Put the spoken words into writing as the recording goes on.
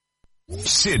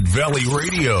Sid Valley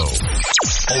Radio.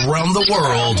 Around the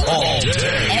world, all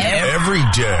day, every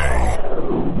day.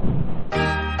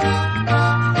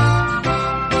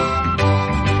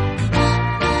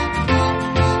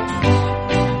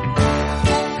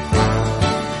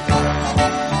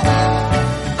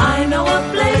 I know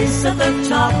a place at the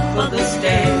top of the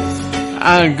stairs.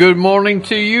 And good morning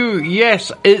to you.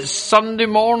 Yes, it's Sunday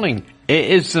morning.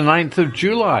 It is the 9th of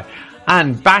July.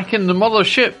 And back in the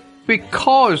mothership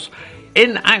because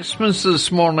in Axminster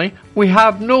this morning we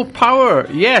have no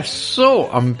power. Yes, so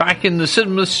I'm back in the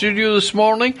cinema studio this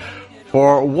morning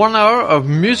for 1 hour of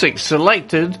music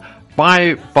selected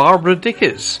by Barbara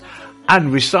Dicketts.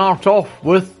 And we start off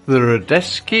with the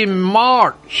Radetzky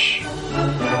March.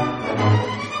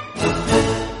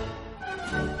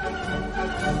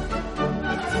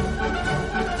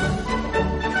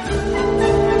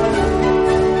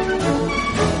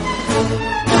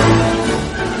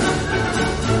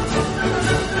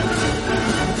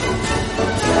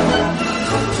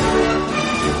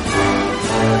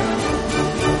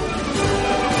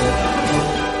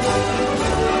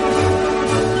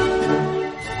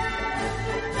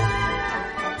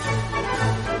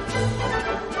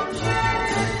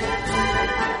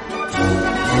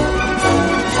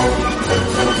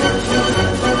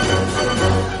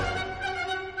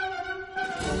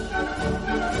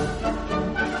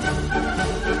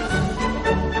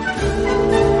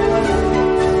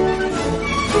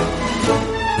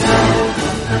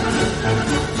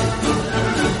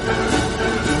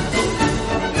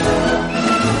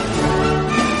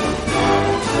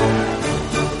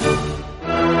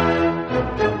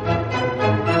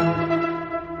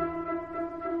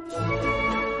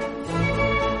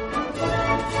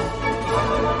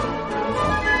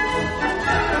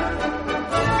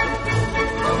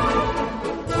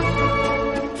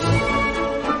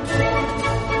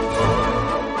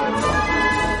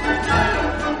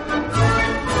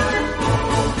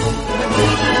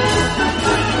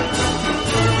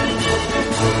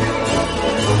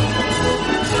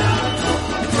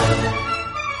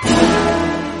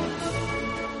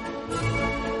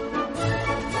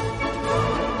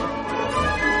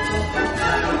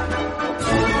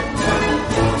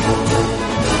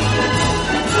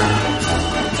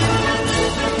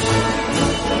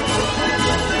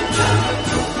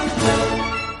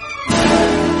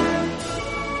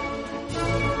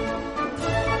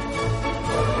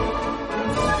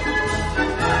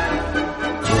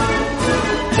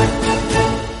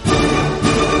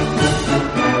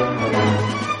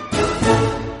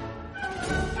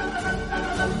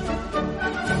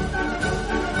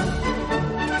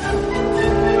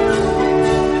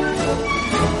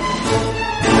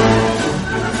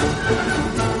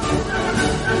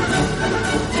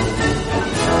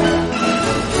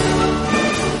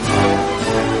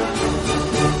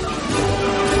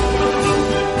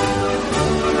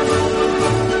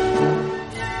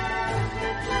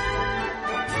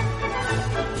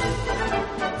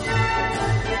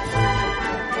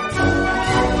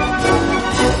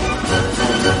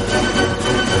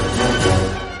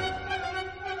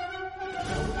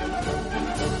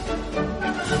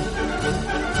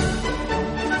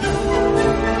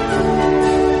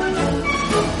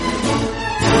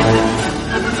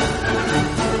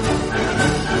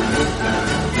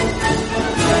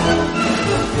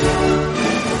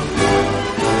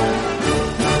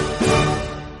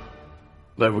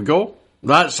 There we go.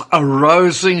 That's a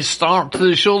rousing start to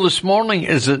the show this morning,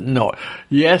 is it not?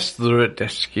 Yes, the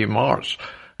Radetzky March.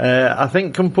 I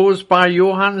think composed by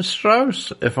Johann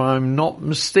Strauss, if I'm not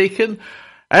mistaken.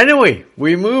 Anyway,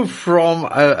 we move from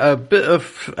a bit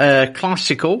of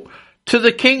classical to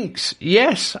the Kinks.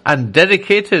 Yes, and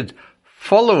dedicated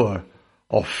follower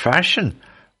of fashion.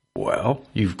 Well,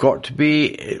 you've got to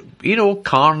be,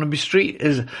 Carnaby Street.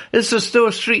 Is there still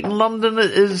a street in London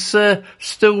that is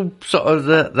still sort of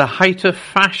the height of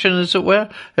fashion, as it were?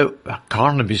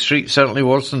 Carnaby Street certainly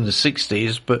was in the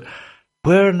 60s, but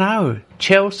where now?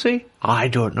 Chelsea? I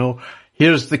don't know.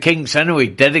 Here's the Kinks anyway,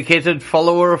 dedicated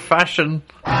follower of fashion.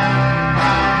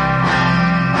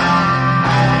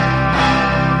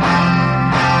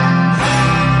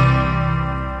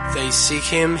 They seek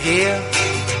him here,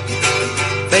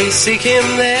 they seek him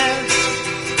there.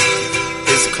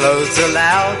 His clothes are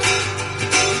loud,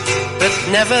 but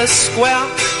never square.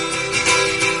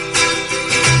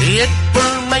 It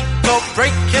will make or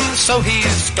break him, so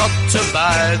he's got to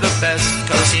buy the best,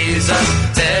 'cause he's a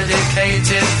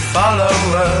dedicated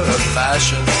follower of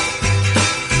fashion.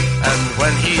 And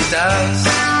when he does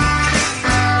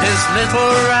his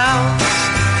little rounds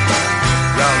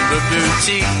round the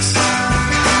boutiques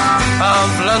of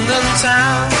London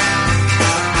town,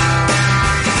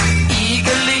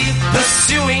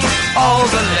 all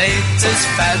the latest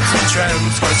fads and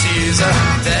trends, 'cause he's a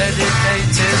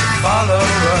dedicated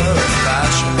follower of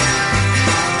fashion.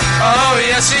 Oh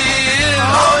yes he is,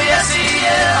 oh yes he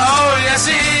is, oh yes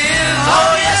he is,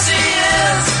 oh yes he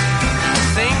is.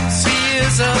 Thinks he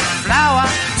is a flower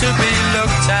to be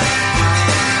looked at,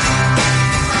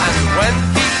 and when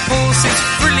he pulls his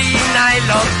frilly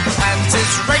nylon pants,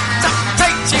 it's raked up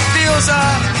tight, he feels a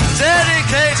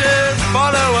dedicated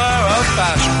follower of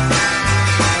fashion.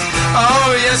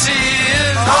 Oh yes he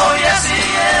is, oh yes he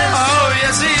is, oh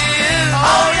yes he is,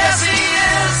 oh yes he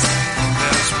is.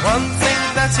 There's one thing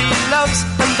that he loves,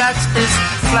 and that is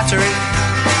flattery.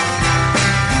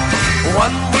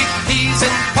 One week he's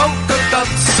in polka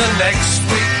dots, and next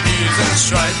week he's in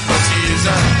stripes, but he's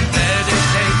a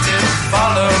dedicated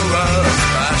follower of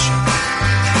fashion.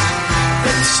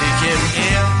 They seek him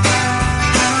here,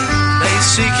 they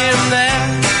seek him there,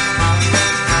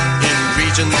 in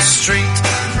Regent Street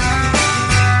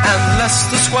and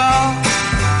Leicester Square.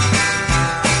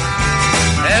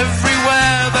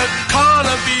 Everywhere the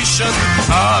Carnation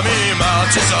army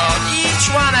marches on, each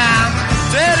one a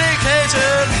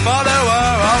dedicated follower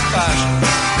of fashion.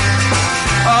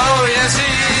 Oh yes he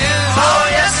is, oh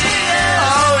yes he is,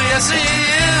 oh yes he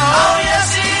is, oh yes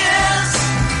he is.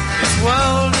 His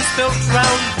world is built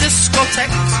round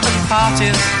discotheques and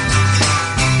parties.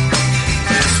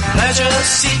 His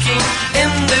pleasure-seeking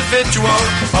individual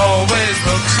always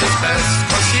looks his best,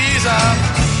 'cause he's a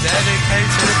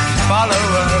dedicated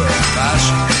follower of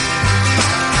fashion.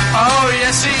 Oh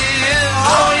yes he is,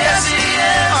 oh yes he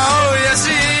is, oh yes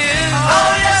he is,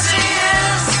 oh yes he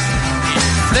is. He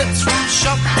flits from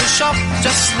shop to shop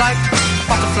just like a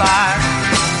butterfly.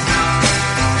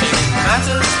 In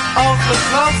matters of the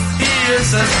cloth he is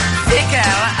as thick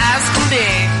as can be,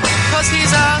 'cause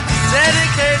he's a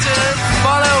dedicated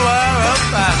follower of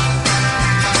fashion.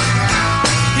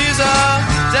 He's a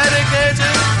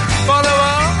dedicated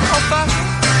follower of fashion.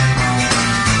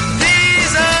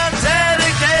 He's a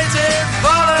dedicated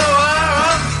follower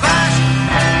of fashion.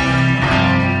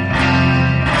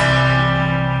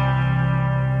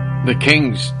 The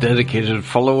King's dedicated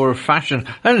follower of fashion.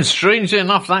 And strangely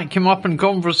enough, that came up in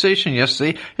conversation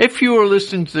yesterday. If you were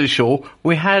listening to the show,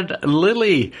 we had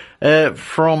Lily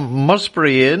from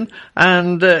Musbury in,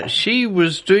 and she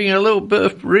was doing a little bit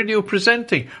of radio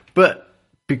presenting. But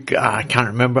I can't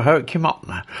remember how it came up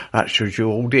now. That shows you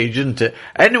old age, isn't it?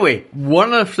 Anyway,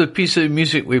 one of the pieces of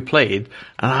music we played,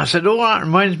 and I said, oh, that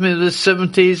reminds me of the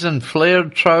 70s and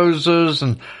flared trousers,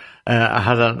 and I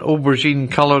had an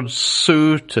aubergine-coloured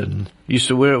suit and used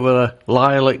to wear it with a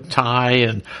lilac tie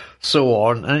and so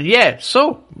on. And yeah,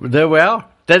 so there we are.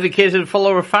 Dedicated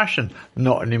follower of fashion.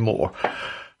 Not anymore.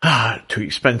 Too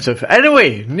expensive.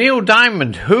 Anyway, Neil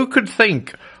Diamond, who could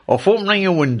think of opening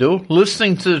a window,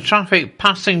 listening to the traffic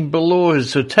passing below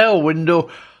his hotel window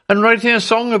and writing a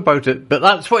song about it? But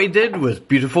that's what he did with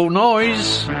Beautiful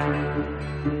Noise.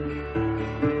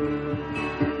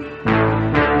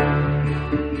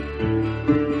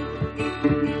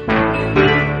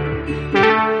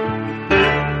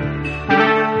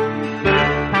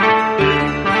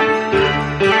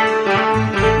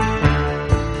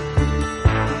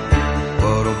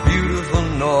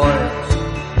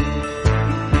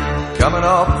 Coming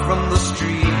up from the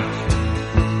street,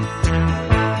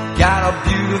 got a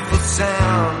beautiful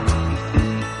sound,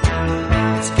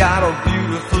 it's got a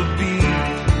beautiful beat,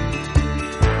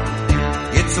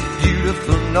 it's a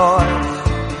beautiful noise,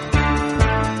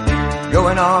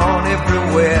 going on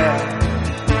everywhere,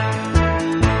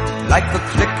 like the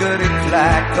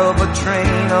clickety-clack of a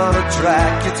train on a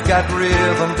track, it's got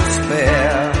rhythm to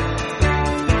spare,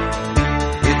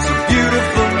 it's a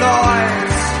beautiful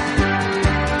noise,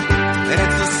 and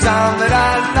it's a sound that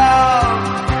I love,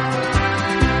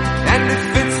 and it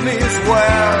fits me as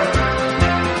well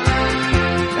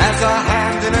as a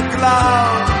hand in a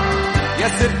glove.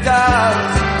 Yes it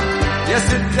does, yes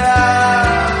it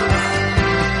does.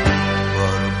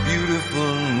 What a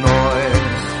beautiful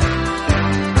noise,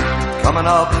 coming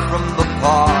up from the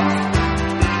park.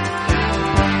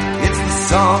 It's the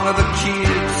song of the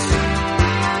kids,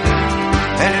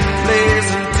 and it plays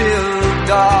until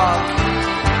dark.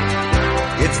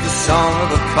 It's the song of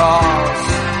the cars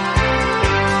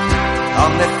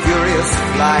on their furious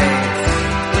flight.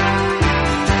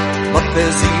 But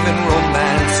there's even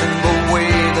romance in the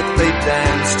way that they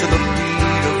dance to the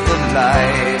beat of the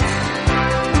light.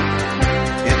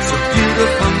 It's a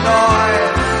beautiful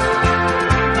noise,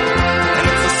 and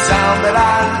it's a sound that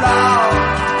I love,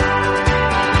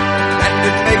 and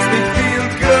it makes me feel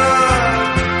good,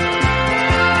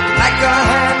 like a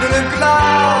hand in a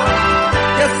glove.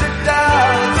 Yes it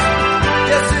does,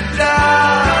 yes it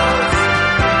does.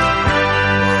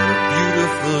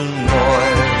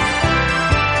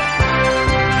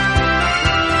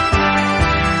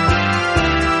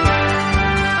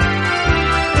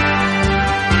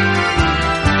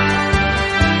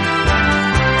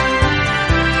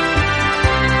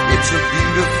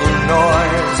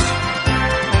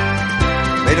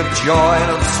 joy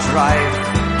of strife.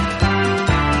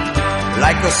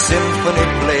 Like a symphony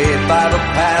played by the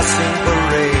passing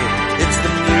parade, it's the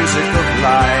music of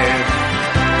life.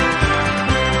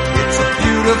 It's a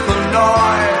beautiful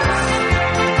noise,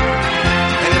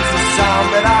 and it's a sound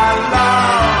that I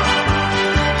love,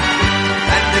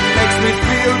 and it makes me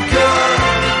feel good,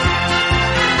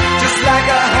 just like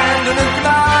a hand in a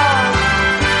glove.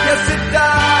 Yes it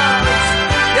does,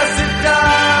 yes it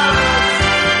does.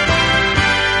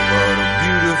 What a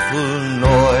beautiful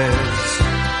noise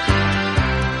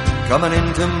coming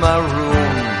into my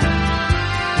room,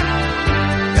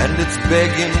 and it's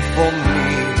begging for me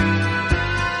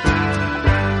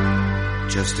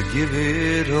just to give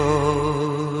it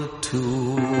a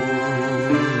tune.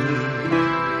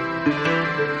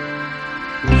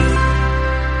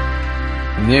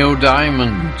 Neil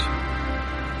Diamond,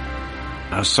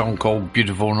 a song called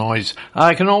Beautiful Noise.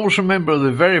 I can always remember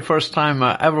the very first time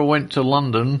I ever went to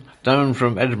London, down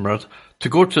from Edinburgh, to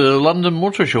go to the London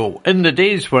Motor Show, in the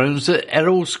days when it was at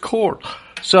Earl's Court.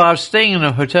 So I was staying in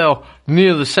a hotel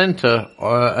near the centre,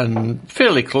 and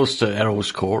fairly close to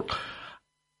Earl's Court,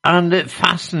 and it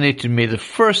fascinated me. The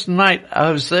first night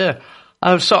I was there,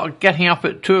 I was sort of getting up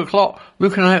at 2 o'clock,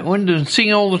 looking out the window and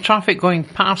seeing all the traffic going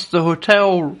past the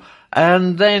hotel,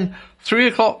 and then 3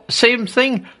 o'clock, same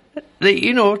thing.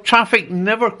 Traffic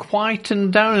never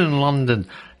quietened down in London.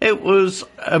 It was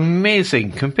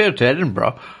amazing compared to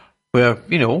Edinburgh, where,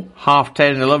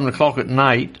 10:30, 11 o'clock at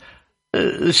night,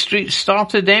 the streets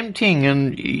started emptying,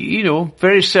 and,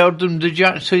 very seldom did you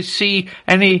actually see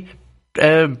any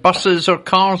buses or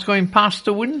cars going past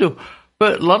the window.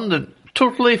 But London,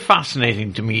 totally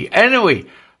fascinating to me. Anyway,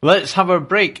 let's have a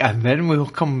break, and then we'll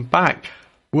come back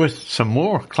with some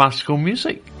more classical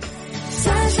music.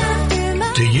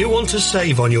 Do you want to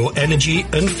save on your energy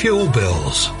and fuel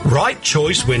bills? Right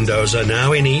Choice Windows are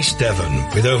now in East Devon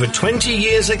with over 20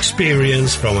 years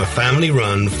experience from a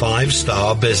family-run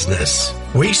 5-star business.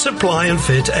 We supply and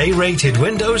fit A-rated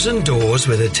windows and doors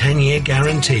with a 10-year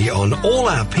guarantee on all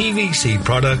our PVC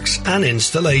products and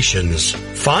installations.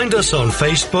 Find us on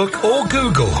Facebook or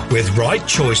Google with Right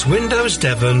Choice Windows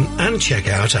Devon and check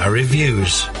out our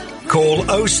reviews. Call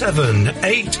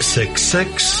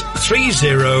 07866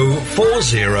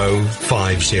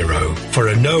 304050 for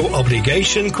a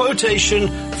no-obligation quotation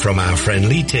from our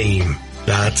friendly team.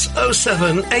 That's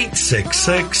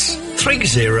 07866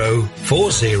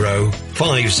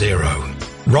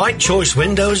 304050. Right Choice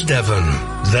Windows Devon.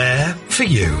 There for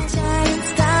you.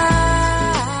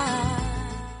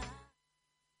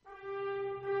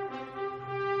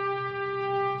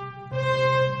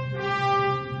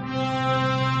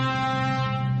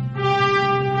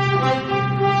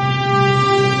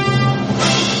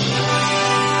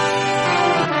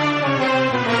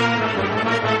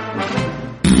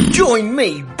 Join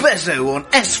me, Bezzo, on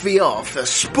SVR for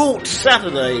Sports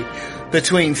Saturday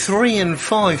between 3 and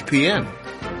 5 p.m.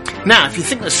 Now, if you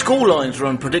think the scorelines are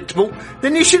unpredictable,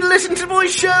 then you should listen to my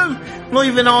show. Not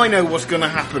even I know what's going to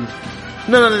happen.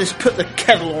 None of this put the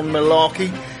kettle on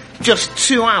malarkey. Just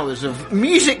 2 hours of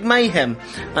music mayhem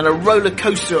and a roller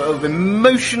coaster of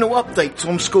emotional updates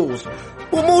on scores.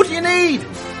 What more do you need?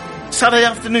 Saturday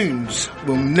afternoons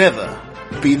will never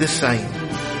be the same.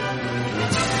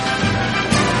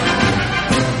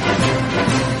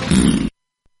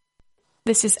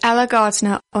 This is Ella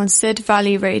Gardner on Sid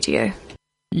Valley Radio.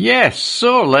 Yes,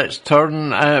 so let's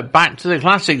turn back to the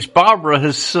classics. Barbara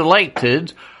has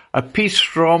selected a piece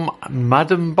from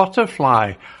Madame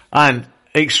Butterfly, and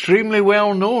extremely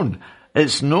well known.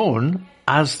 It's known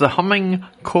as the Humming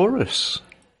Chorus.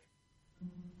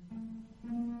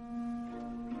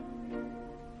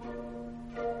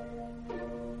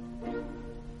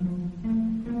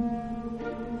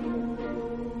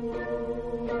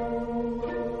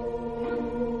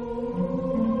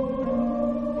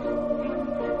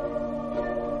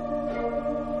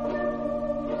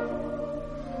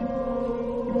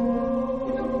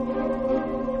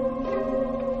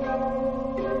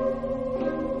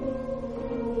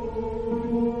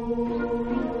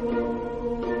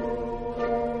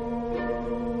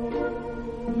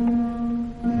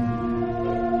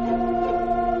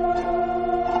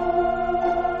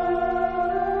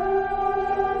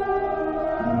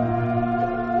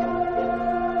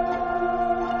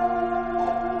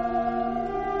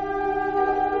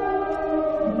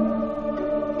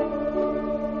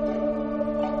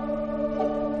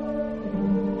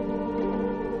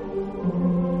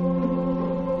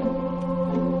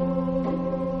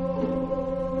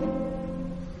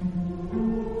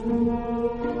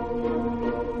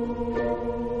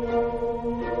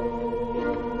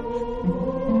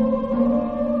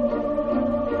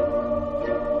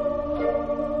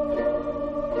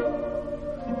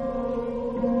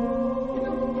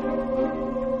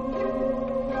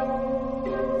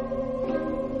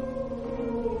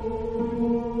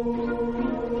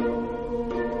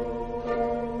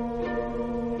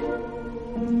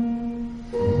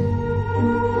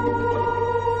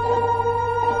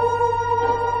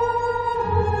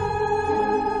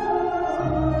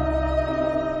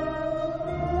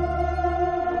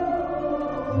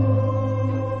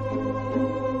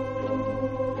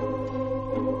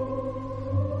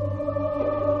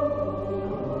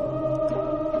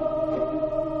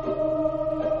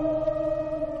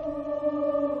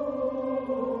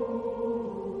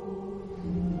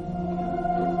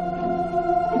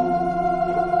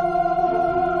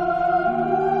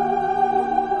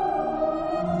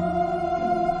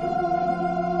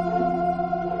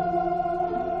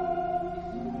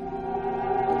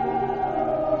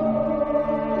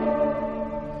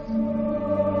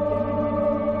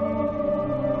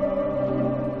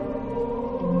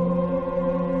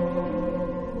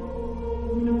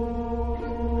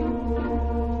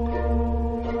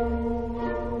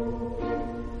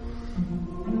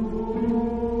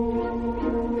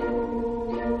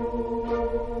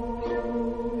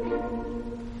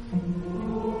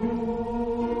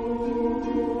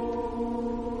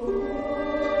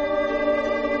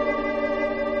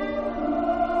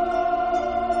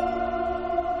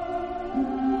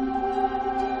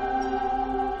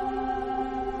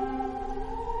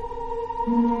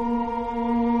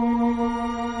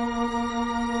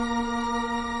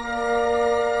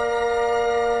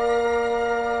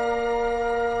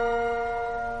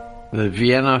 The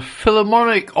Vienna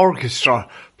Philharmonic Orchestra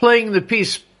playing the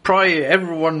piece probably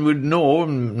everyone would know,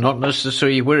 not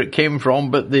necessarily where it came from,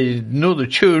 but they know the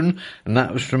tune, and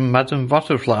that was from Madame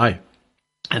Butterfly.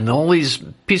 And all these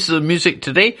pieces of music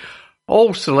today,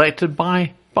 all selected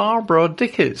by Barbara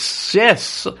Dicketts.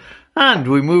 Yes. And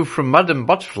we move from Madame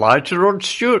Butterfly to Rod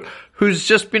Stewart, who's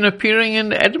just been appearing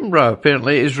in Edinburgh.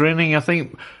 Apparently it is raining, I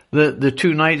think, the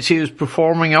 2 nights he was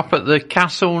performing up at the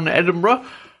Castle in Edinburgh.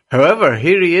 However,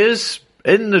 here he is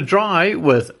in the dry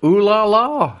with Ooh La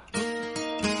La.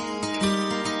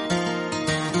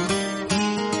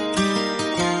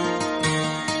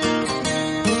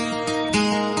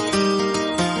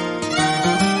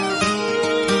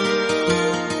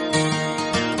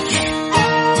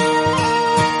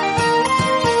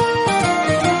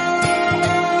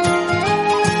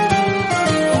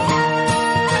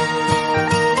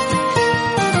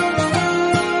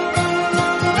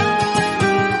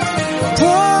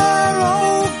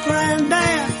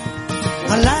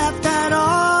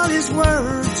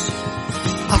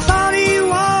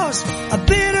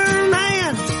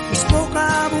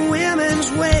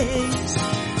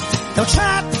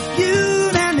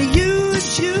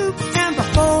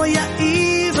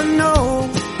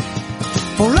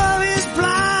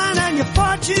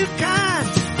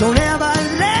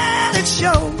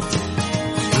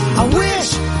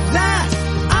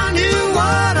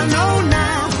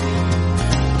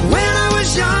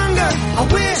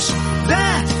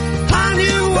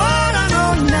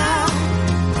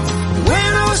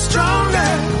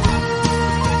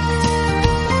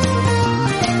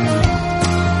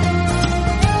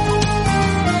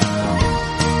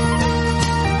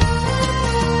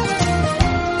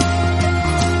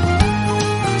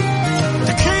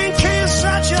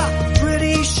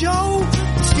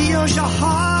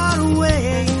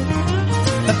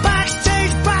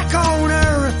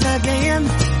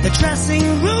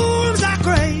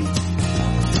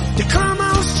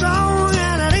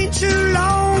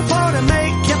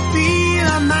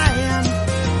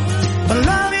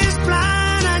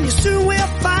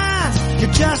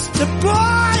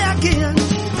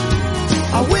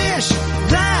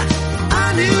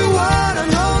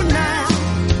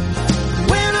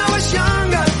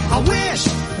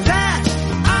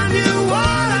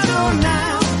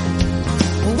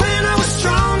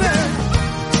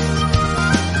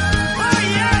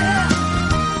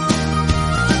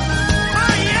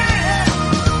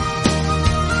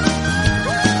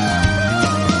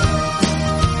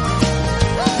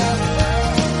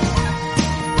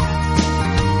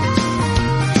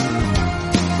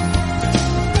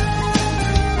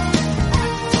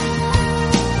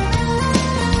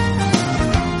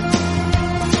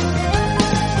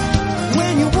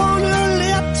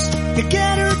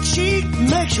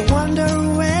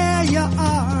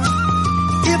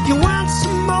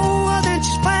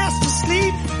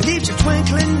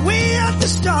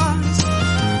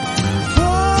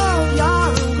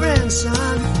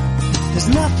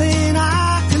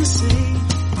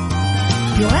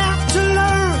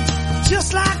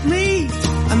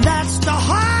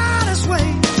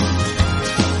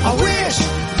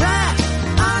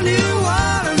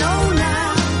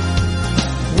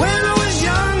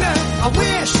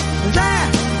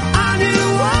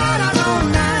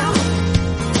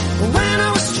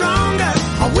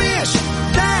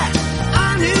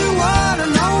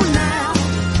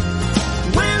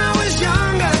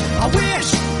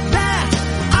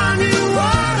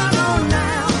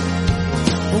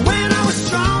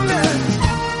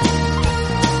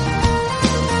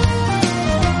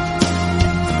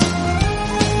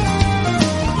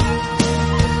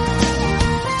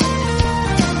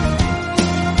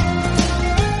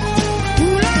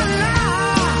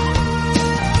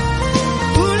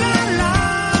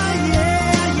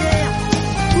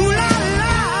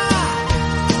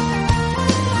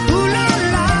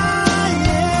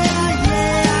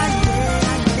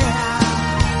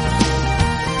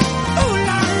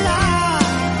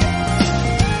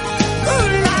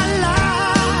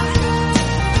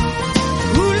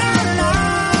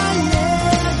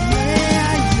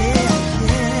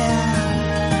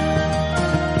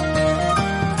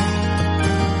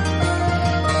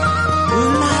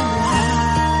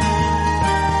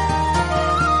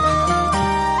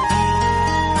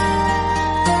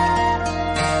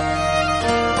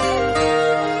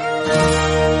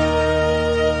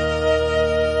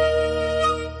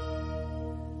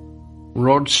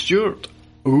 Rod Stewart,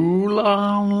 Ooh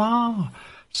La La,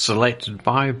 selected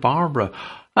by Barbara.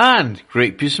 And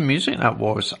great piece of music that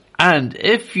was. And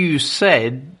if you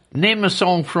said, name a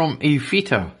song from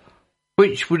Evita,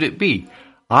 which would it be?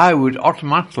 I would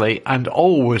automatically and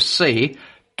always say,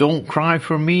 Don't Cry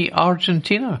for Me,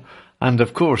 Argentina. And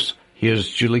of course, here's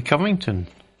Julie Covington.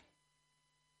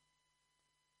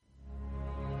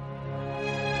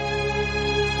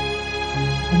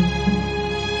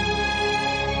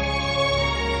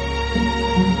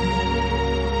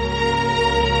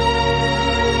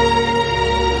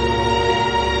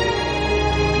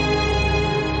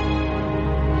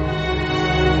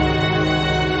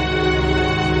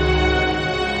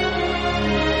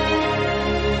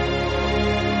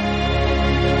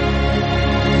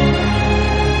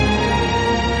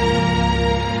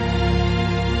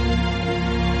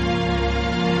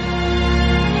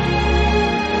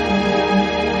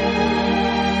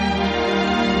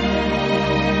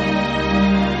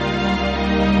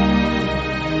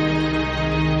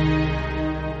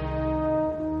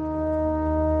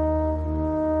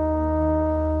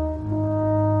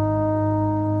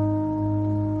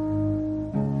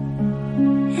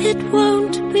 It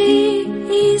won't be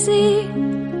easy,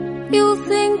 you'll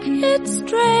think it's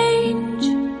strange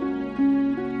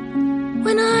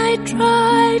when I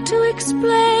try to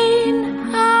explain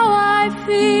how I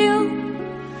feel,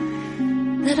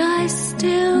 that I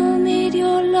still need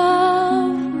your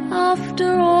love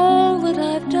after all that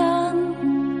I've done.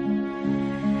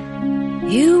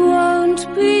 You won't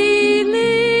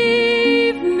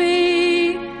believe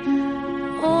me,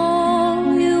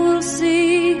 all you will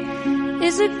see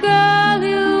is a girl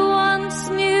you once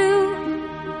knew,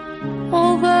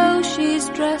 although she's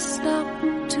dressed up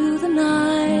to the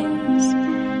nines,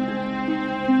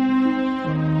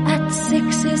 at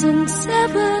 6s and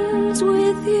 7s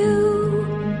with you.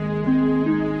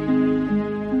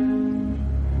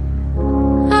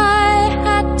 I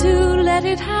had to let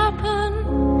it happen,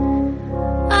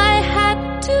 I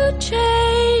had to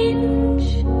change,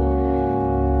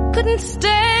 couldn't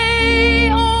stay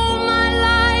all my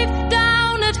life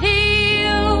down at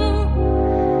heel,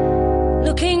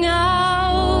 looking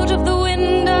out of the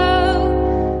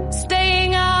window,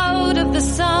 staying out of the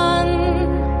sun.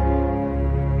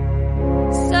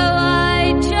 So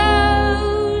I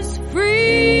chose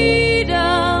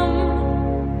freedom,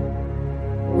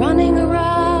 running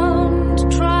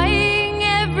around, trying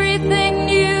everything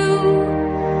new,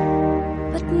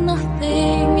 but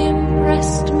nothing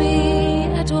impressed me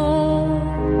at all.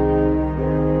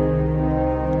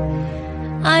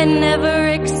 I never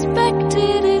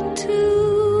expected it to.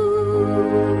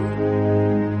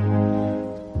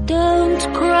 Don't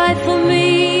cry for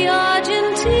me,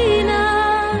 Argentina.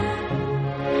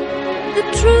 The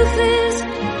truth is,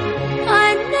 I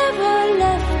never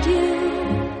left you.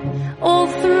 All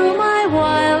through my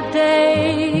wild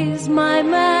days, my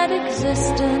mad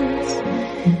existence,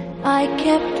 I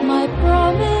kept my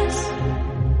promise.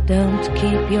 Don't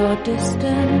keep your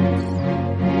distance.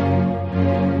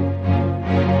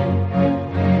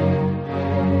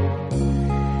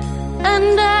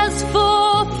 And as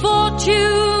for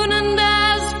fortune and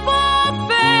as for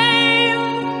fame,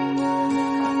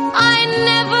 I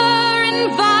never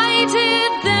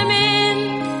invited them in,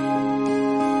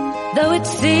 though it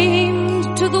seemed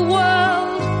to the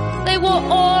world they were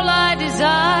all I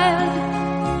desired.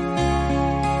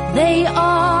 They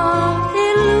are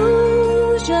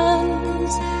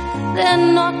illusions, they're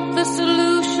not the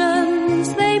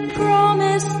solutions they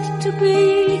promised to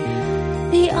be.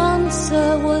 The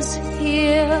answer was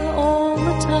here all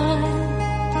the time.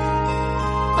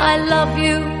 I love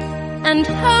you and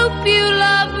hope you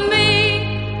love me.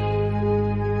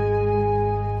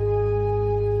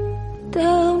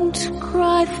 Don't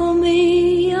cry for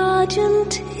me,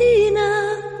 Argentina.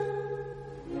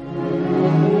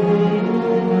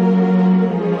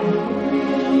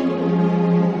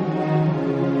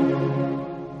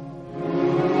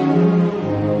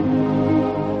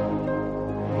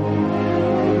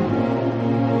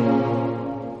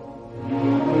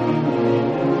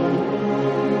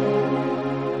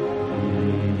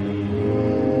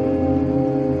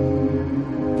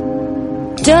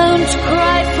 Don't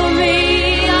cry for me,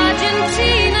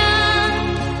 Argentina.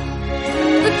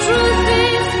 The truth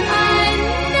is, I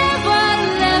never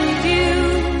left you.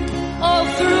 All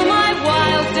through my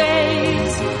wild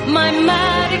days, my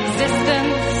mad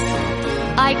existence,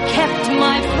 I kept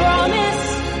my promise.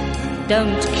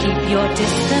 Don't keep your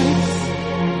distance.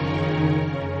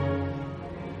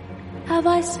 Have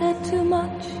I said too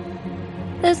much?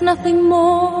 There's nothing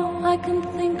more I can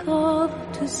think of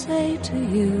to say to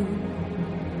you.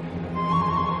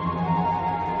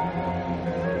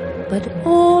 But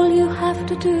all you have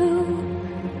to do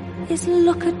is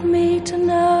look at me to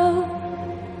know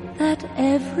that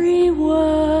every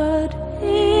word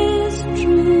is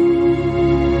true.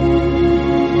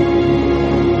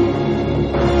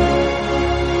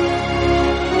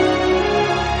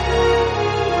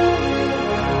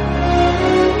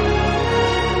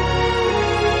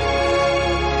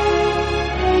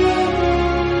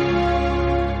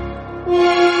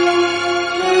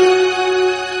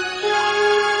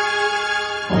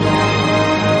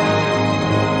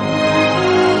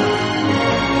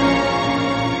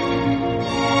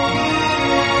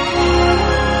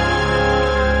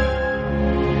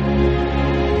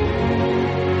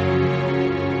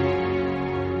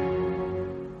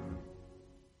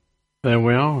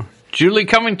 Julie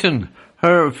Covington,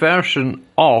 her version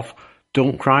of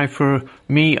Don't Cry for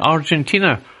Me,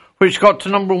 Argentina, which got to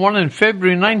number 1 in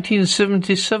February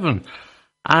 1977.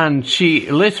 And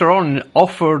she later on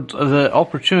offered the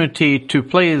opportunity to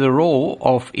play the role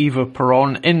of Eva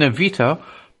Peron in Evita,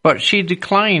 but she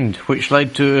declined, which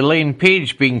led to Elaine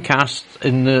Page being cast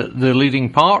in the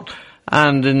leading part.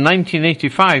 And in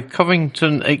 1985,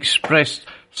 Covington expressed,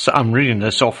 I'm reading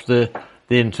this off the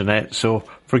internet, so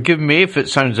forgive me if it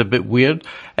sounds a bit weird,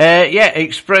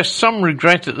 expressed some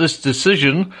regret at this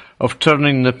decision of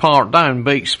turning the part down,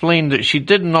 but explained that she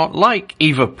did not like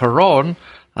Eva Peron,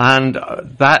 and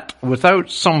that without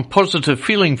some positive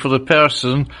feeling for the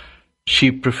person,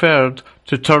 she preferred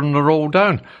to turn the role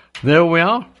down. There we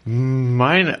are.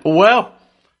 Well,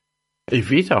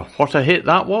 Evita, what a hit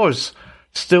that was.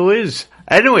 Still is.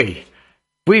 Anyway,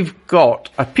 we've got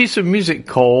a piece of music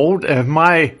called,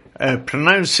 my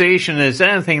pronunciation is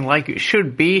anything like it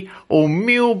should be, O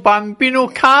mio bambino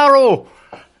caro.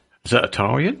 Is that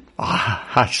Italian?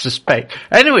 I suspect.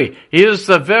 Anyway, here's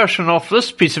the version of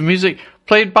this piece of music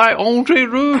played by Andre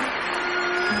Rieu.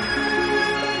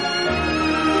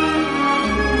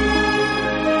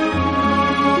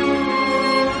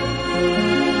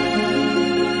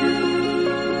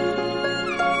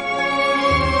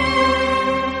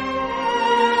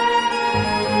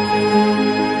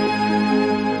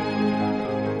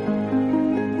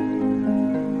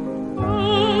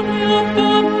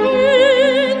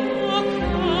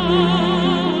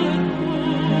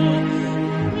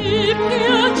 Mi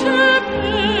piace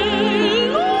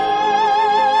bello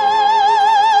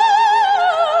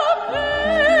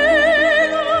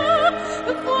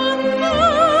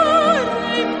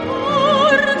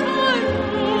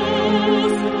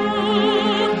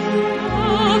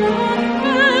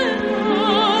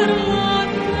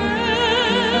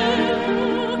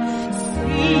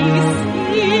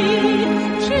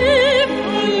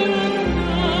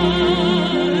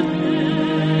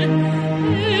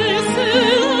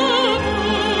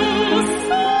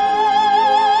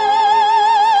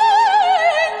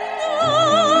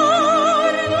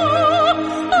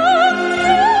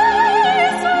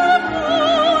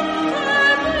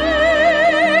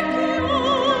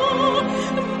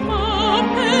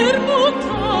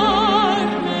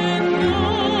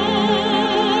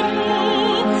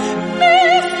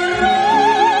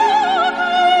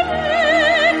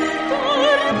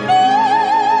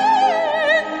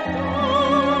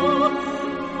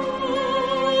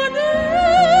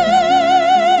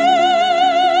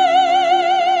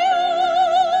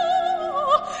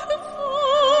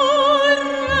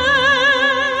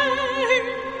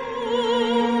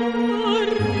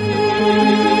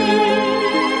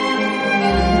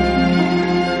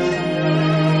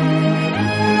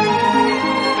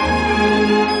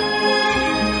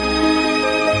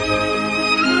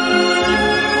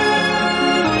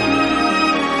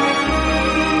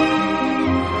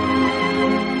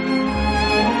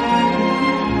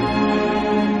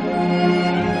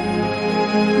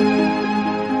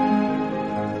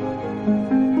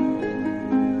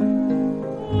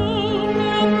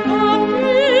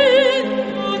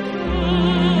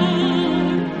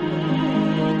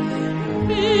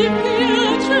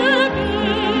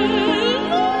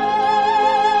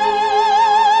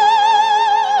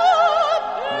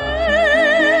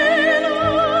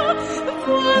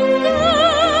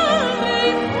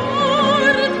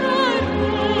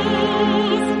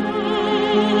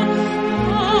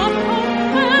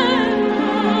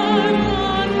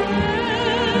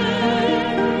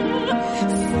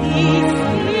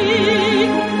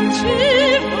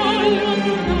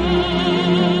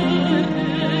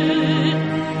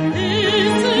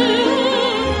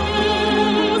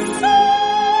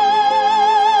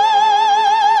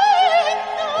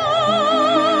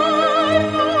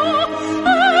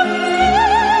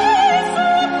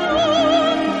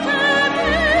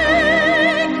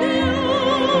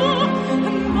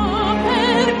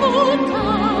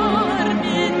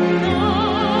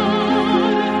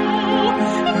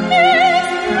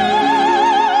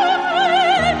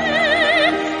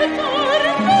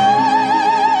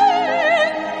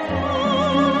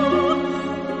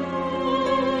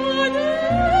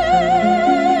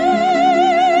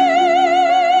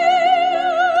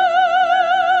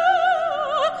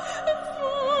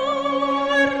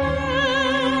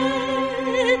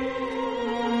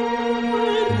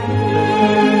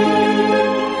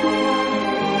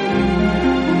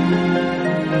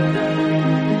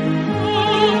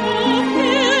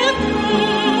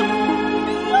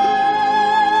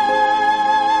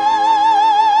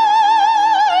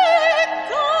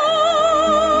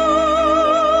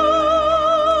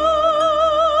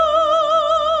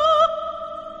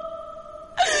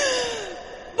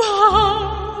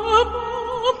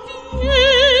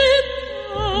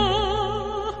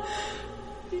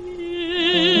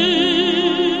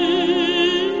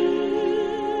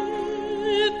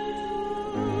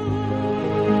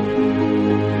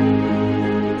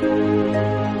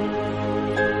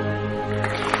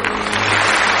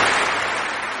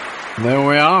There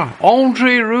we are.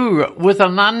 Andre Roux with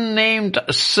an unnamed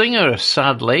singer,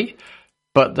 sadly.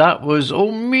 But that was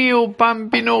O Mio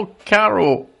Bambino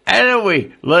Caro.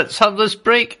 Anyway, let's have this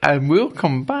break and we'll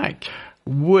come back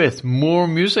with more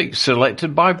music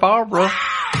selected by Barbara.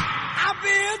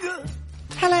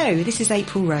 Hello, this is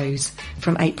April Rose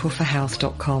from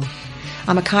aprilforhealth.com.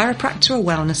 I'm a chiropractor, a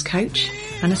wellness coach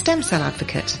and a stem cell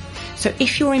advocate. So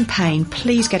if you're in pain,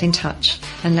 please get in touch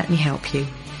and let me help you.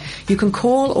 You can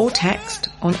call or text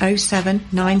on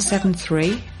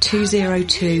 07973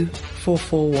 202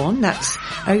 441. That's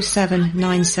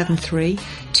 07973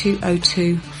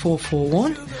 202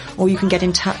 441. Or you can get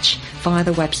in touch via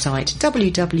the website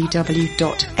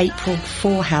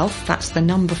www.april4health, that's the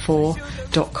number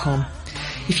 4.com.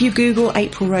 If you Google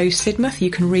April Rose Sidmouth, you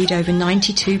can read over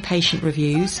 92 patient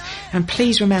reviews. And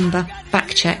please remember, back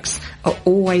checks are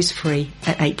always free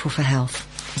at April for Health.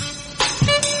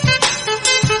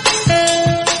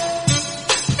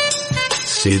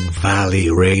 Sid Valley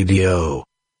Radio.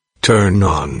 Turn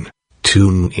on,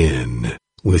 tune in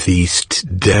with East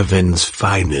Devon's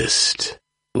finest.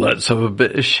 Let's have a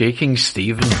bit of Shaking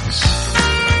Stevens.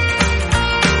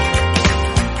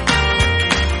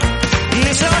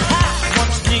 This old house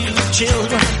wants new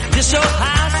children. This old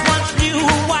house wants new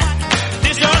wife.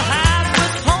 This old house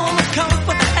was home of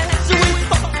comfort as we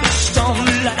focused on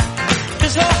life.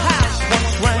 This old house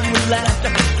once rang with laughter.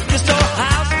 This old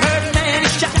house heard many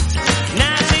shots.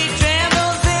 Now she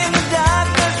trembles in the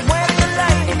darkness when the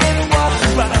lightning walks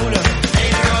around her.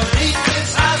 Ain't gonna leave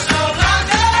this house no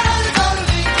longer. Ain't gonna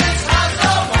leave this house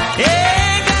no more.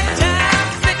 Ain't got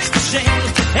time to fix the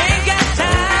shingles. Ain't got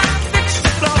time to fix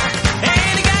the floor.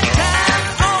 Ain't got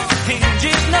time on the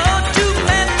hinges. No two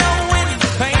men, no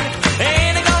window pane.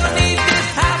 Ain't gonna need this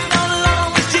house no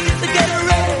longer. She's to get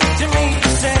ready to meet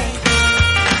the same.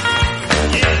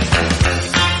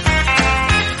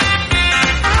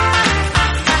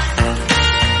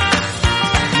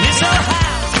 This old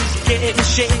house is getting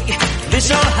shaky.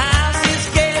 This old house is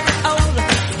getting old.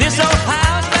 This old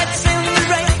house that's in the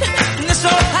rain. This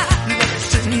old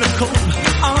house that's in the cold.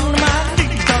 On my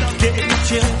knees I'm getting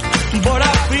chill. But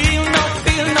I feel no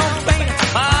pain.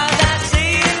 All I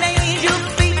see an angel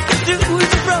feet can do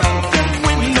is broken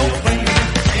with no pain.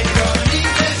 Ain't gonna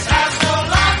leave this house no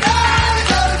longer. Ain't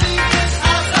gonna leave this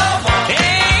house no more.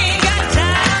 Ain't got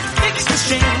time to fix the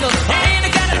shingles. Ain't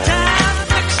got time to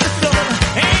fix the floor.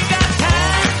 Ain't got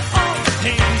time on the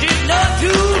hinges. No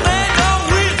two men, no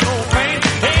wheel, no pain.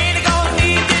 Ain't gonna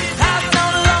need this house no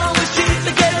longer. She's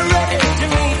to get ready to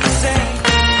meet the same.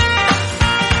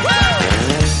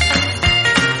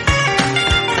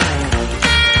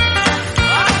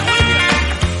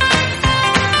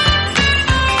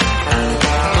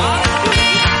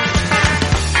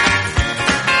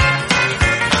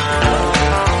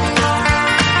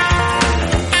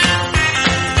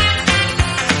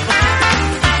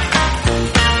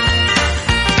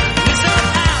 This old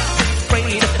house is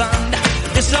afraid of thunder.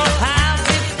 This old house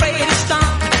is afraid of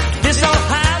storm. This old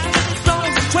house just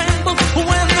flows and trembles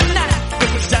when the night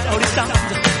breaks out its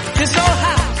thunder. This old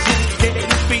house is getting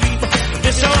feeble.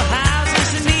 This old house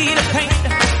is in need of paint.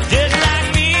 Just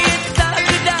like me, it's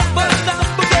dusted up, but some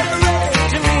will get ready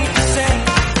to meet the same.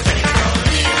 Ain't gonna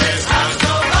leave this house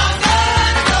no longer.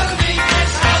 Ain't gonna leave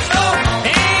this house no more.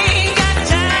 Ain't got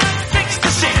time to fix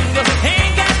the shingles.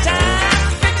 Ain't got time to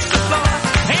fix the floor.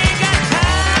 Ain't got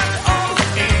time on the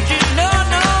hinges. No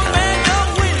man, no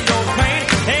window pane.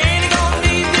 Ain't gonna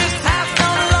leave this house no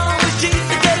longer. She's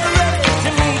to get ready to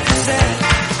meet the same.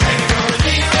 Ain't gonna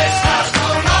leave this house no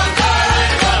longer.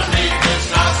 Ain't gonna leave this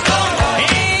house no more.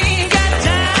 Ain't got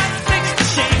time to fix the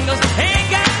shingles. Ain't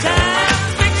got time to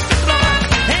fix the floor.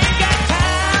 Ain't got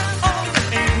time on the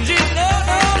hinges. No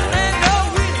man, no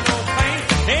window pane.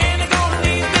 Ain't gonna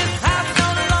leave this house no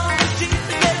longer. She's to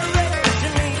get ready to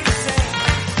meet the same.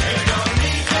 Ain't gonna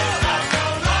leave this house no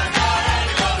longer.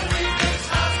 Ain't gonna leave this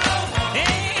house no more.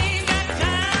 Ain't got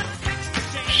time to fix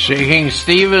the shingles. Shaking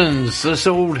Stevens, This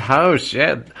Old House,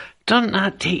 yeah. Doesn't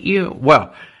that take you,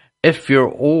 well, if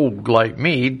you're old like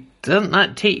me, doesn't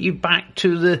that take you back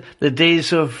to the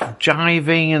days of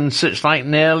jiving and such like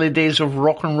in the early days of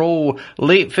rock and roll,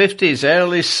 late 50s,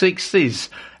 early 60s?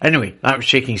 Anyway, that was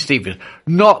Shaking Stevens.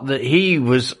 Not that he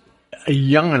was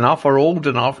young enough or old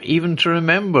enough even to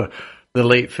remember the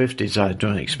late 50s, I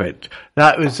don't expect.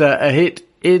 That was a hit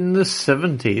in the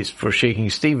 70s for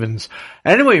Shaking Stevens.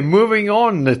 Anyway, moving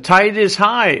on, the tide is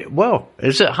high. Well,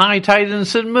 is it high tide in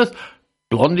Sidmouth?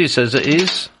 Blondie says it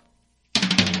is.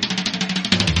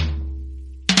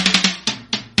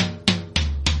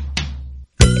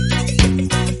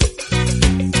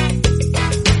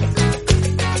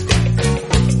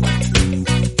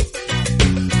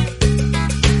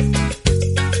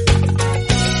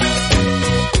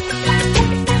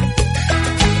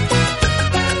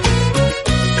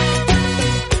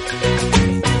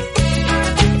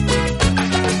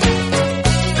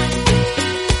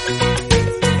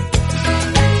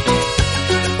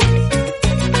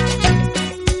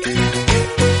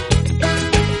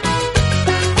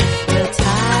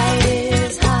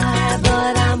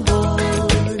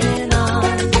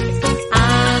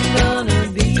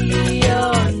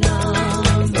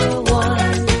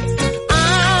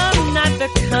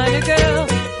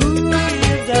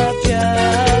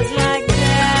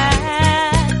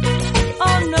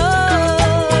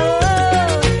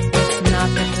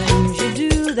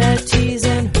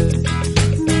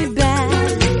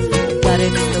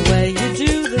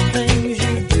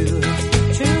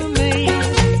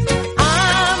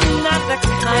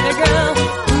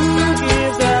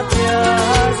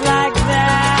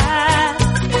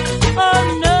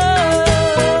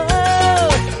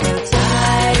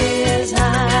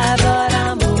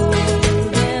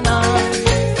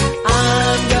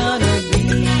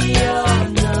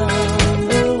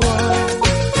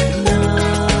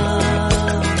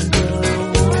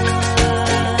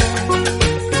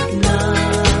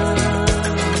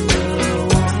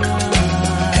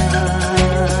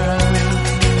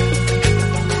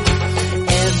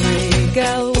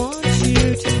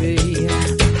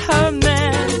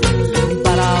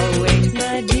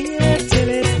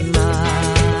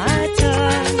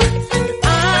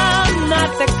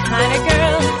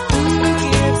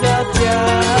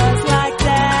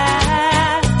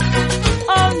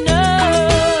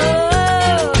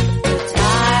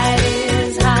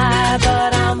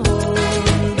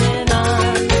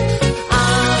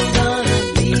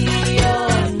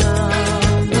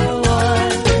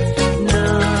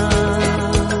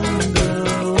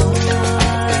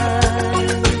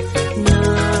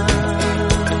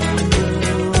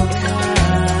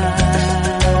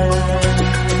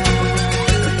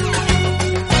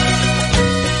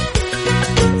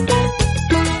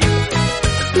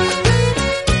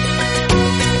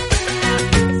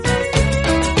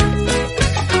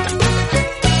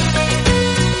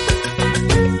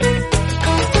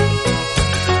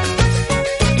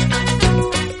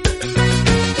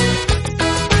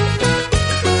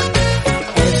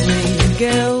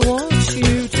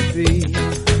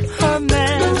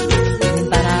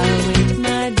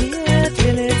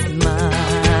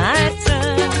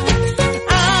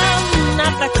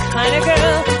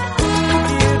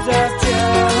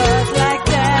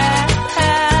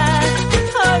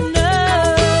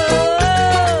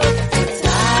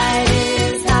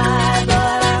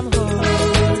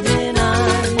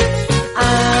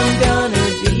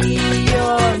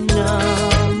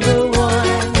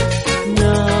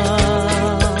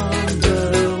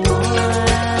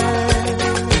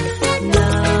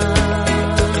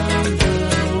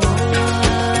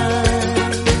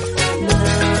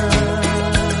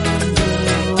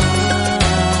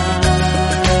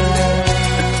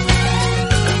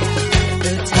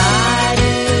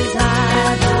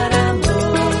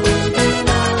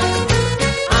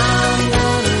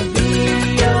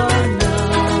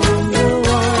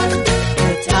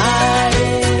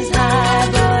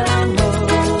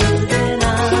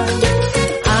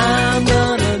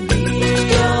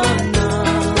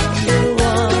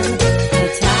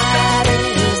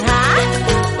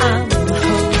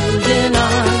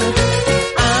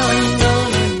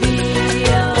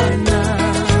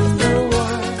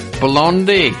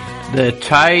 Blondie, The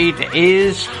Tide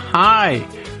is High.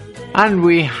 And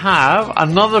we have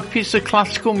another piece of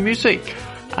classical music.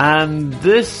 And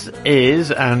this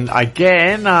is, and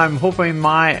again, I'm hoping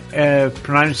my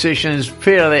pronunciation is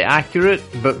fairly accurate,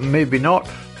 but maybe not,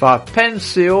 by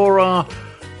Pensiora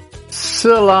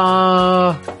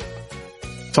Silla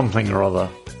something or other.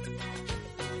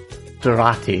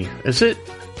 Durati. Is it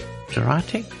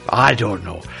Durati? I don't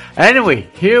know. Anyway,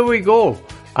 here we go.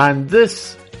 And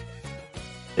this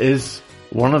is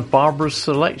one of Barbara's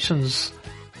selections.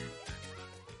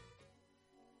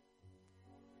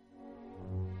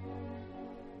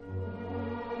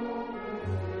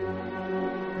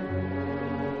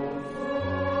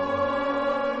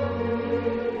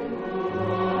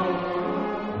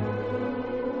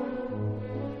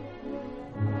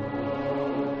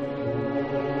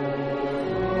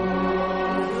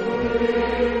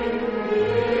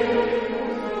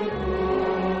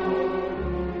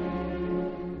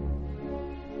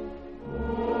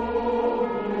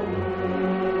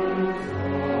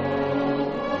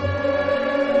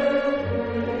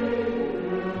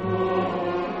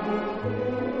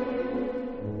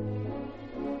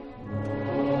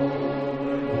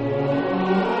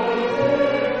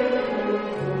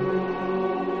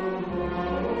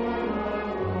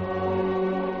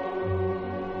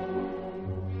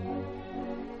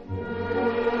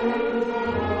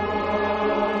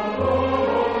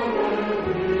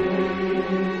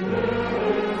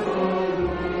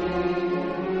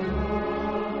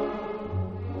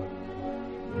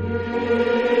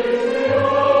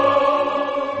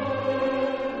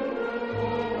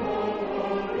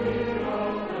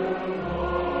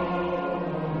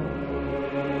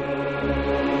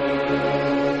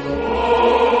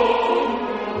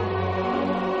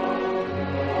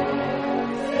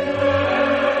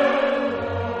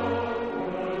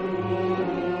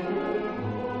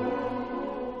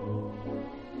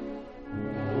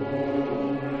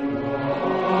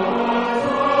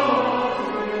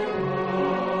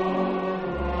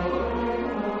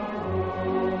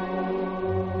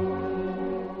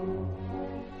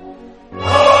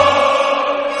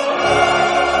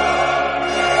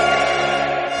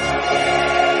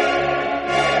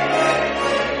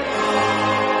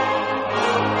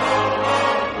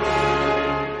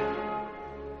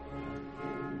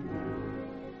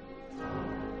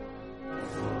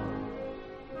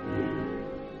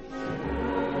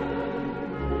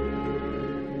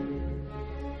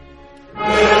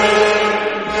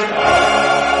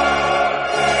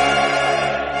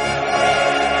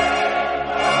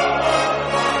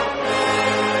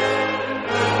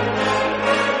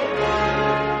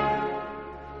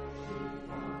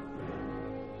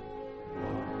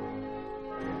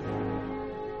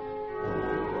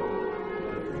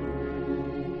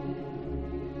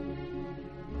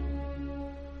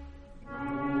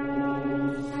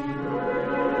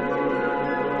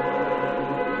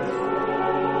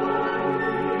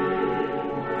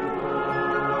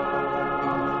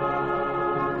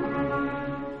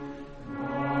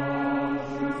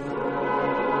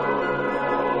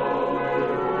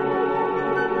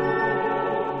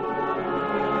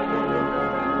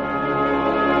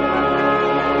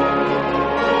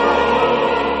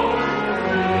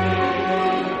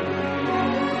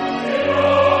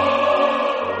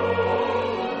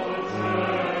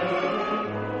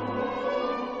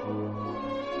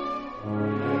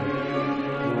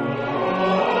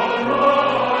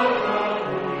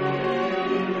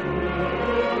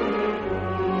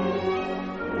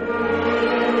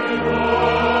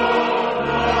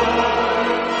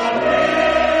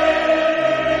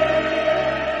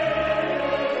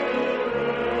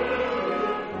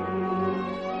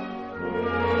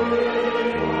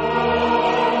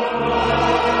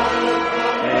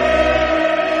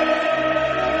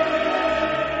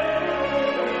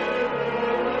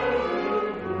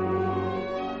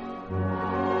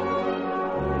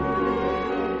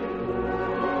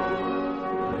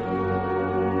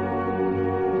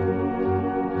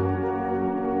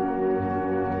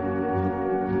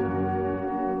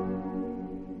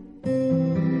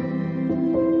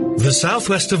 The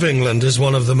southwest of England is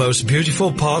one of the most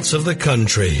beautiful parts of the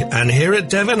country, and here at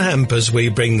Devon Hampers we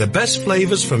bring the best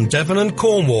flavours from Devon and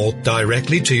Cornwall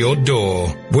directly to your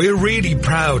door. We're really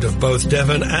proud of both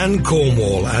Devon and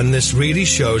Cornwall, and this really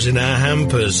shows in our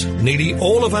hampers. Nearly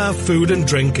all of our food and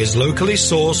drink is locally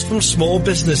sourced from small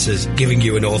businesses, giving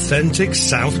you an authentic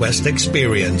southwest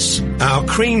experience. Our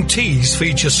cream teas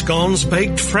feature scones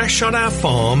baked fresh on our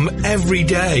farm every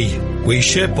day. We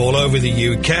ship all over the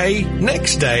UK,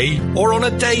 next day, or on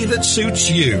a day that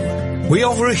suits you. We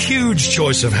offer a huge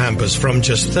choice of hampers from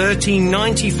just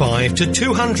 $13.95 to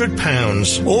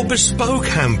 £200, or bespoke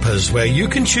hampers where you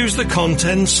can choose the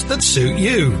contents that suit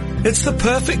you. It's the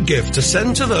perfect gift to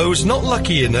send to those not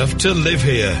lucky enough to live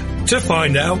here. To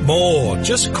find out more,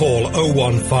 just call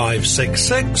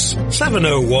 01566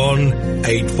 701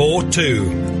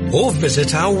 842 or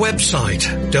visit our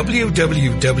website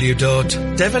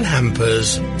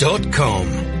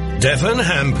www.devonhampers.com. Devon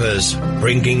Hampers,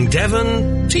 bringing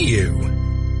Devon to you.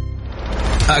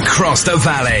 Across the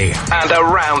valley and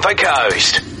around the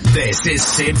coast, this is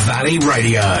Sid Valley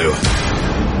Radio.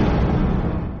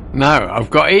 Now, I've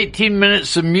got 18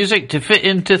 minutes of music to fit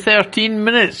into 13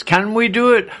 minutes. Can we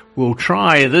do it? We'll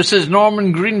try. This is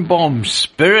Norman Greenbaum,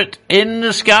 Spirit in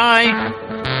the Sky.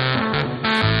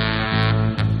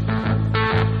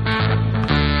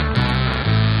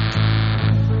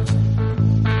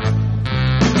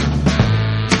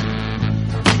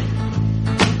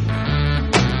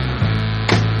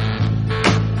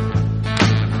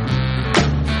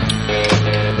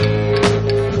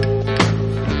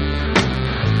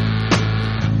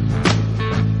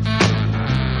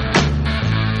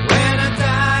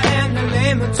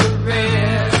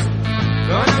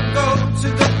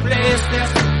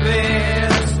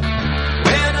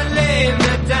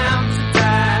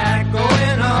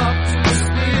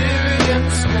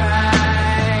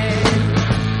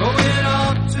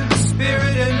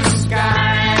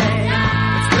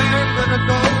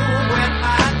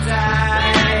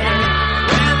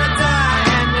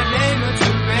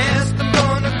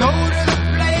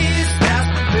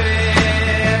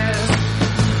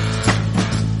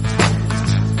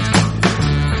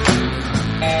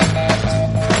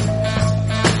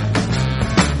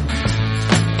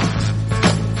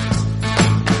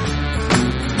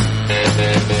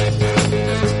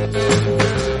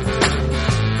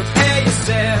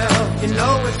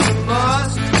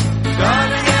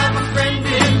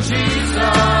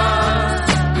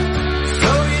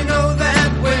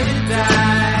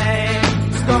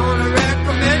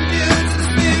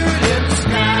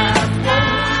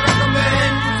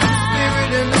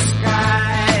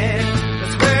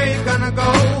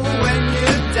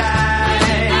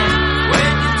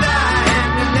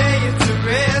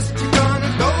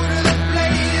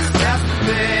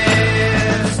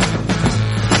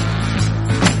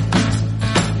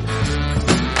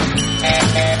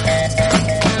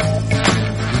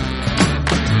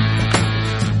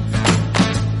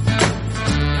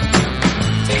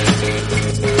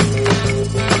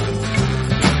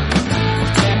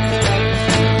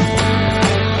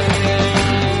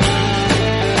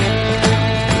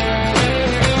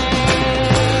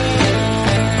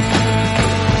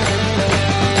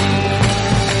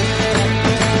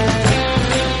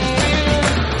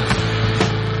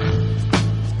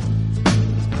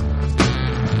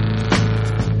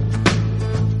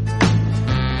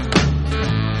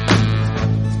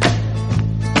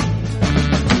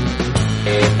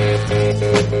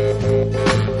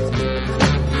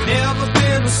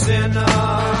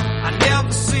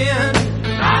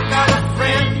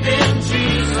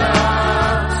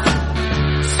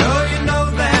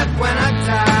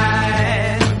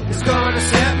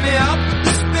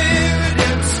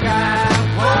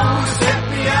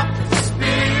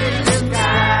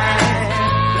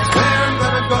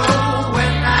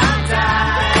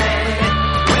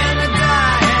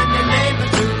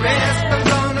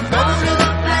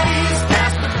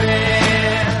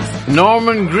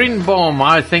 Norman Greenbaum,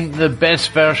 I think the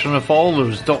best version of all. There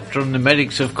was Doctor and the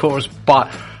Medics, of course, but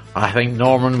I think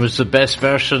Norman was the best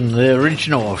version, the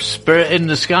original of Spirit in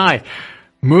the Sky.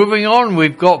 Moving on,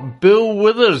 we've got Bill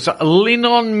Withers, Lean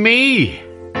on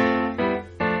Me.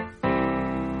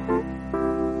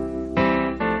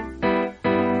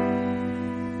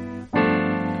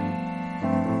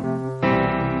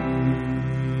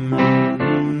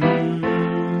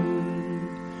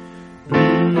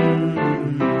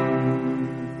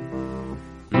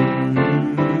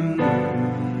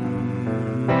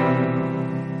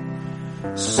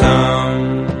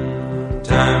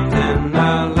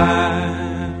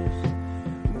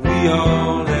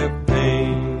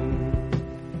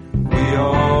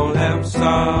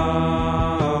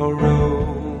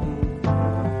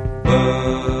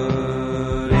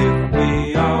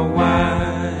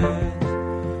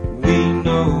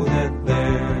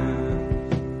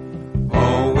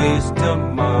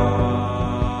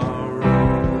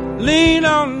 Lean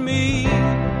on me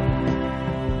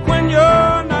when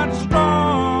you're not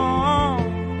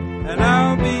strong.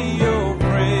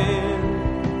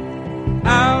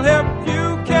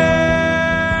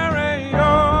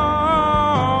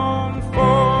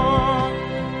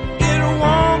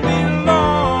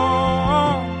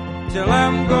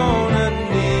 I'm gonna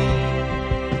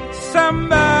need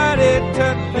somebody to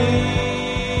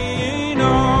lean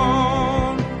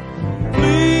on.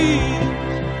 Please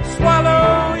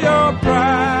swallow your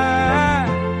pride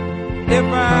if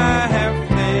I have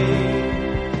faith.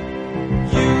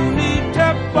 You need to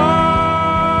borrow,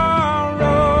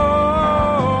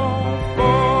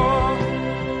 for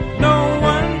no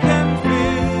one can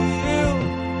fill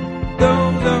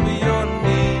those of your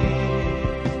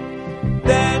needs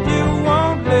that you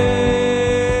won't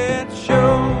let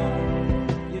show.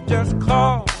 You just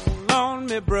call on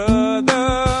me,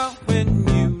 brother, when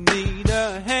you need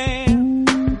a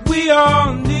hand. We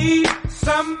all need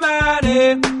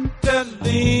somebody to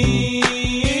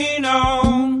lean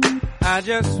on. I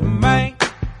just might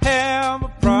have a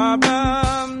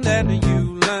problem that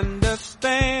you'll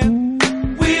understand.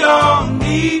 We all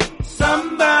need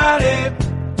somebody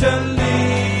to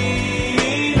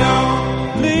lean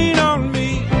on. Lean on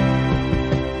me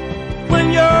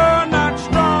when you're not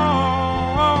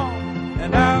strong,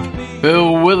 and I'll be.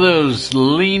 Bill Withers,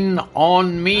 Lean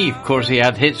on Me. Of course, he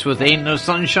had hits with Ain't No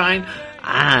Sunshine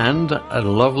and A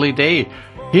Lovely Day.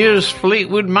 Here's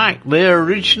Fleetwood Mac, their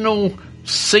original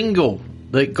single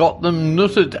that got them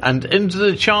nutted and into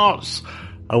the charts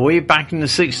way back in the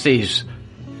 60s.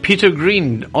 Peter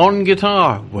Green on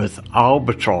guitar with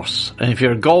Albatross. And if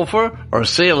you're a golfer or a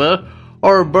sailor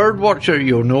or a bird watcher,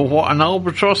 you'll know what an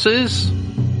albatross is.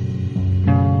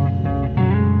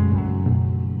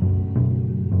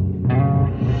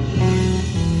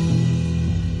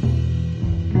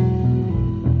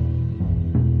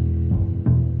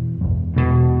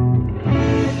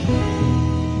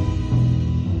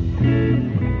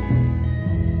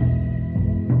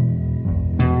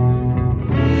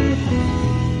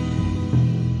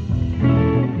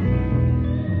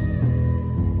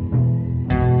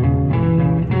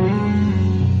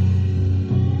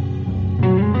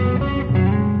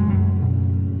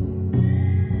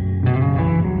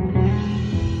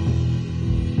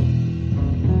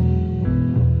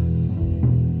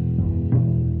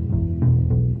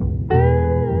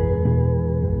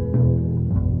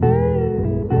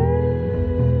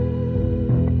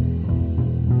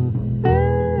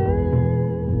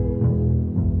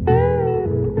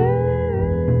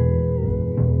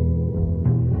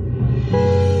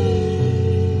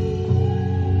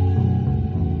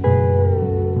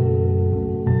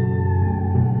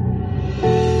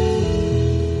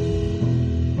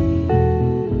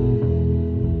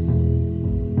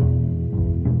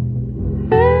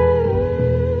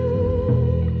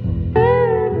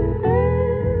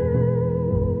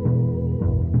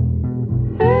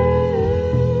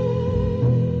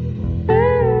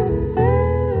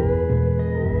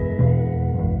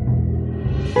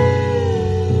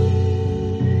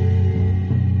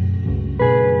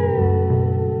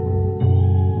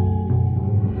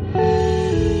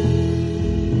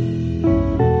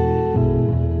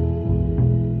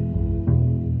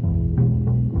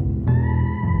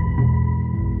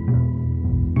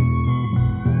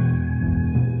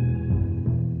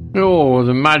 Oh,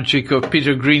 the magic of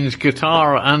Peter Green's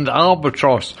guitar and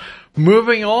Albatross.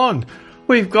 Moving on,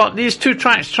 we've got these two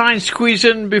tracks try and squeeze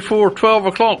in before 12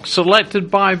 o'clock,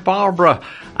 selected by Barbara.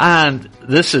 And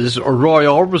this is Roy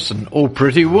Orbison, Oh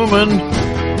Pretty Woman.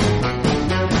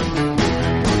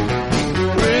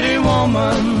 Pretty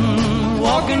woman,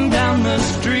 walking down the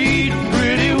street.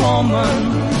 Pretty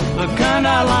woman, the kind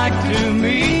I like to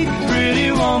meet.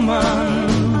 Pretty woman,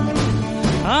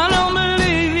 I don't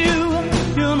believe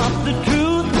you, you're not the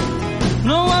truth.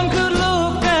 No one could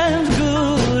look as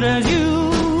good as you.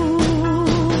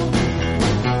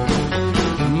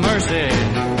 Mercy.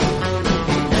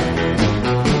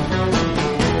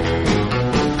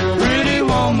 Pretty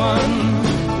woman,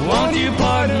 won't you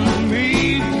pardon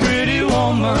me? Pretty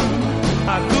woman,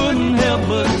 I couldn't help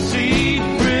but see.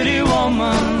 Pretty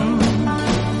woman,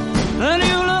 and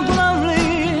you look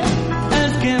lovely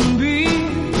as can be.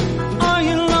 Are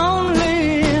you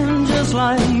lonely just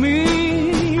like me?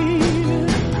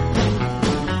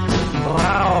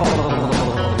 Wow.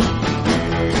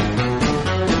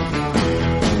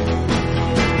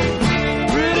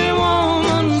 Pretty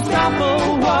woman, stop a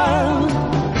while.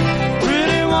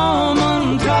 Pretty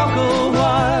woman, talk a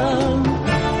while.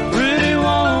 Pretty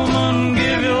woman,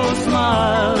 give your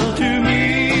smile to me.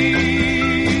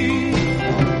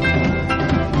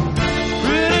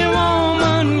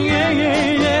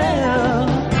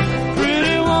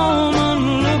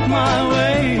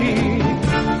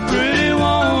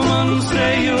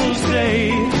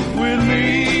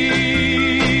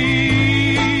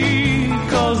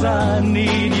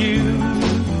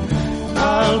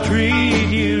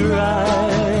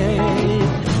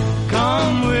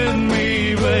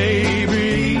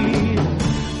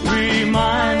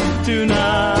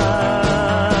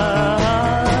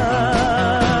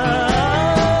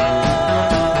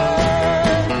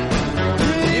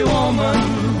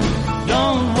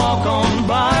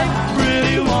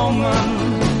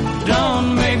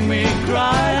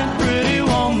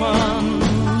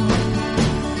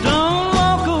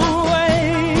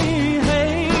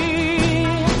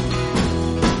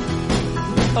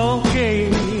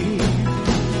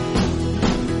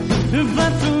 if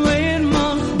that's the way it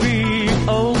must be,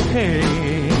 okay.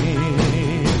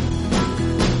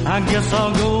 I guess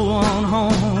I'll go on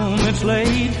home, it's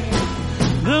late.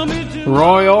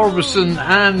 Roy Orbison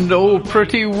and Oh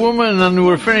Pretty Woman, and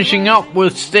we're finishing up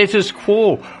with Status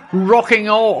Quo, rocking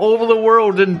all over the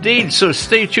world indeed. So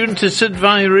stay tuned to Sid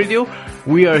Valley Radio.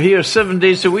 We are here 7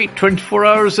 days a week, 24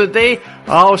 hours a day.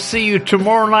 I'll see you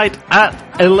tomorrow night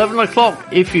at 11 o'clock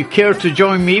if you care to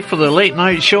join me for the late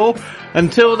night show.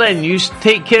 Until then, you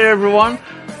take care everyone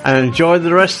and enjoy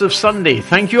the rest of Sunday.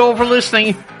 Thank you all for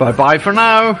listening. Bye bye for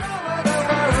now.